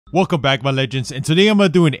Welcome back, my legends, and today I'm gonna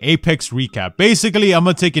do an Apex recap. Basically, I'm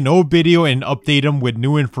gonna take an old video and update them with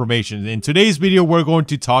new information. In today's video, we're going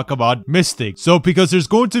to talk about Mystik. So because there's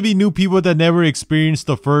going to be new people that never experienced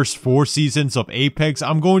the first 4 seasons of Apex,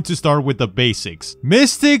 I'm going to start with the basics.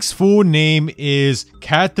 Mystik's full name is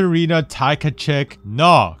Katerina Ticacek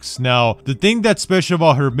Nox. Now, the thing that's special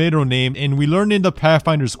about her middle name, and we learned in the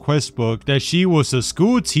Pathfinder's quest book that she was a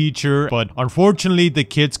school teacher, but unfortunately the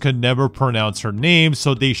kids could never pronounce her name,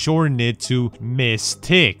 so they shortened it to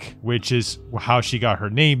Mystik, which is how she got her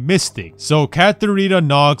name, Mystik. So Katerina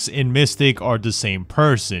Nox and Mystik are the same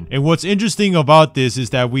person. And what's interesting about this is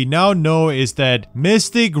that we now know is that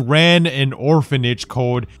Mystik ran an orphanage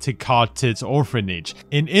called Ticacek Orphanage.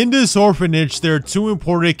 And in this orphanage, there are 2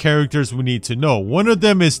 important characters we need to know. One of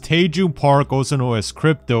them is Taejun Park, also known as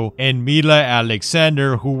Crypto, and Mila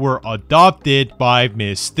Alexander, who were adopted by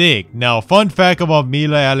Mystik. Now, fun fact about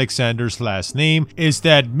Mila Alexander's last name is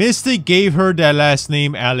that Mystik gave her that last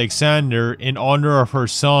name Alexander in honor of her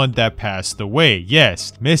son that passed away.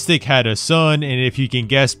 Yes, Mystik had a son, and if you can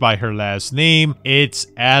guess by her last name, it's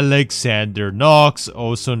Alexander Nox,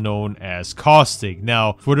 also known as Caustic.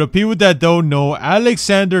 Now, for the people that don't know,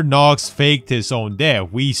 Alexander Nox faked his own death.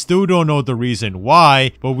 We still don't know the reason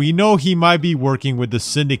why, but we know he might be working with the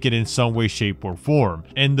Syndicate in some way, shape, or form.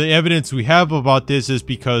 And the evidence we have about this is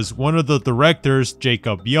because one of the directors,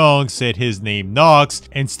 Jacob Young, said his name Nox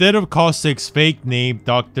instead of Caustic's fake name,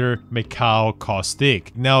 Dr. Mikhail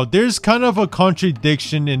Caustic. Now, there's kind of a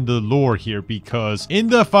contradiction in the lore here because in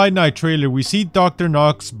the Fight Night trailer, we see Dr.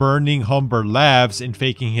 Nox burning Humber Labs and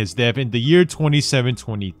faking his death in the year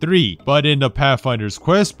 2723. But in the Pathfinder's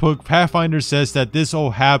quest book, Pathfinder says that this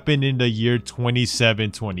all happened in the year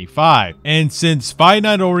 2725. And since Fight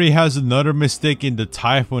Night already has another Mystik in the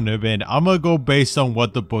Typhoon event, I'm gonna go based on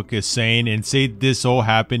what the book is saying and say this all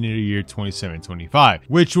happened in the year 2725.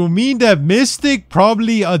 Which will mean that Mystik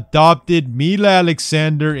probably adopted Mila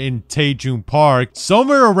Alexander in Taejun Park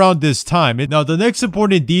somewhere around this time. Now, the next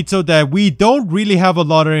important detail that we don't really have a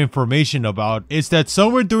lot of information about is that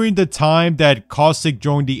somewhere during the time that Caustic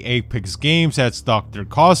joined the Apex games as Dr.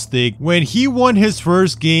 Caustic, when he won his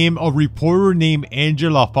first game, a reporter named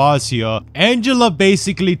Angela Fazia, Angela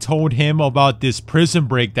basically told him about this prison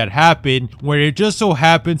break that happened where it just so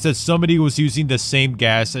happens that somebody was using the same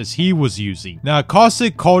gas as he was using. Now,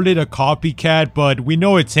 Caustic called it a copycat, but we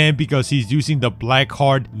know it's him because he's using the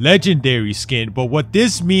Blackheart legendary skin. But what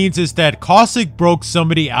this means is that Caustic broke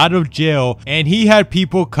somebody out of jail and he had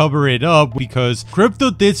people cover it up because Crypto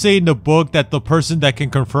did say in the book that the person that can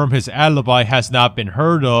confirm his alibi has not been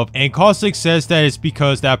heard of, and Caustic says that it's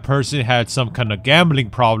because that person had some kind of gambling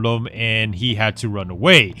problem and he had to run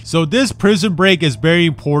away. So this prison break is very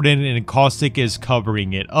important and Caustic is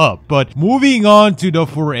covering it up. But moving on to the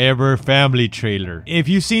Forever Family trailer. If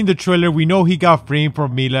you've seen the trailer, we know he got framed for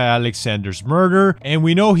Mila Alexander's murder, and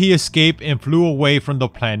we know he escaped and flew away from the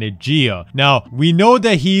planet Gia. Now, we know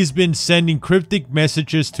that he's been sending cryptic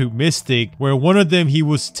messages to Mystik, where one of them he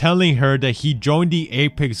was telling her that he joined the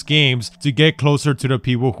Apex games to get closer to the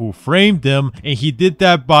people who framed them, and he did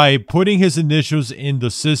that by putting his initials in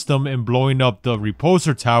the system and blowing up the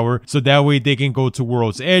repulsor tower so that way they can go to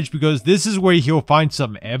World's Edge, because this is where he'll find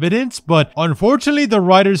some evidence. But unfortunately, the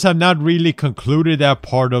writers have not really concluded that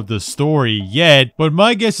part of the story yet, but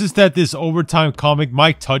my guess is that this overtime comic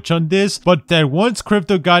might touch on this, but that once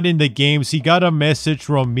Crypto got in the games, he got a message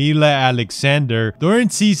from Mila Alexander during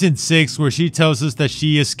season 6 where she tells us that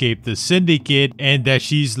she escaped the Syndicate and that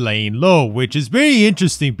she's laying low, which is very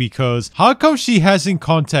interesting because how come she hasn't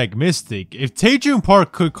contacted Mystik? If Taejun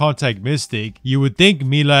Park could contact Mystik, you would think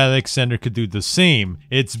Mila Alexander could do the same.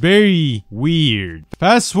 It's very weird.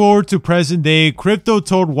 Fast forward to present day, Crypto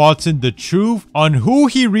told Watson the truth on who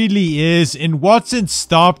he really is, and Watson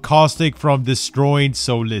stopped Caustic from destroying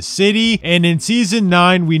Soulless City. And in season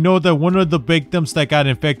 9, we know that one of the victims that got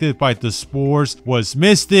infected by the spores was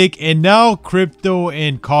Mystik, and now Crypto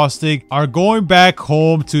and Caustic are going back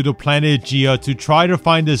home to the planet Gia to try to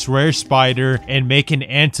find this rare spider and make an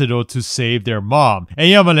antidote to save their mom. And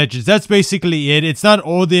yeah, my legends, that's basically it. It's not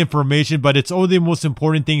all the information, but it's all the most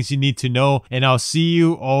important things you need to know, and I'll see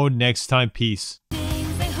you all next time. Peace.